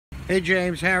Hey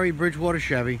James, Harry, Bridgewater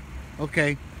Chevy.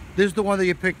 Okay, this is the one that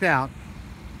you picked out.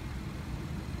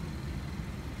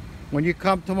 When you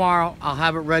come tomorrow, I'll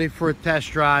have it ready for a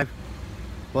test drive.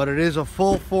 But it is a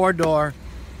full 4-door.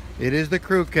 It is the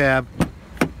crew cab.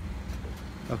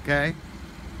 Okay.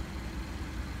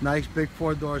 Nice big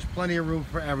 4 doors, plenty of room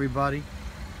for everybody.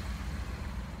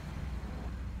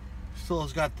 Still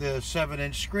has got the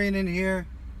 7-inch screen in here.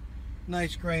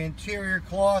 Nice gray interior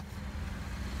cloth.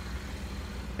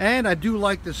 And I do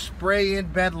like the spray-in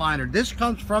bed liner. This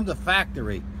comes from the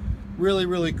factory. Really,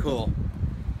 really cool.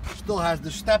 Still has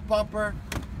the step bumper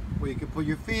where you can put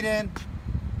your feet in.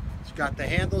 It's got the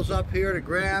handles up here to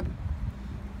grab.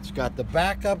 It's got the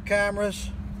backup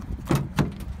cameras.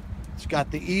 It's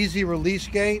got the easy release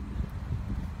gate.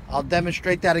 I'll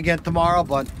demonstrate that again tomorrow,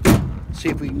 but see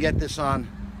if we can get this on.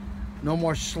 No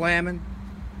more slamming.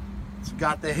 It's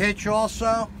got the hitch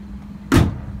also.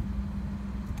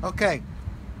 Okay.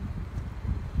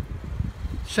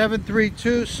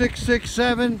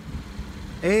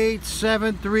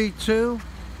 732-667-8732.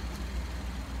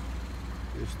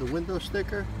 Here's the window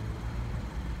sticker.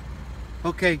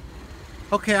 Okay,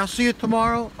 I'll see you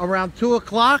tomorrow around 2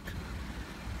 o'clock,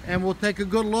 and we'll take a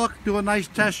good look, do a nice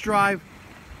test drive,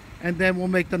 and then we'll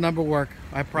make the number work.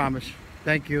 I promise.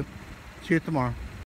 Thank you. See you tomorrow.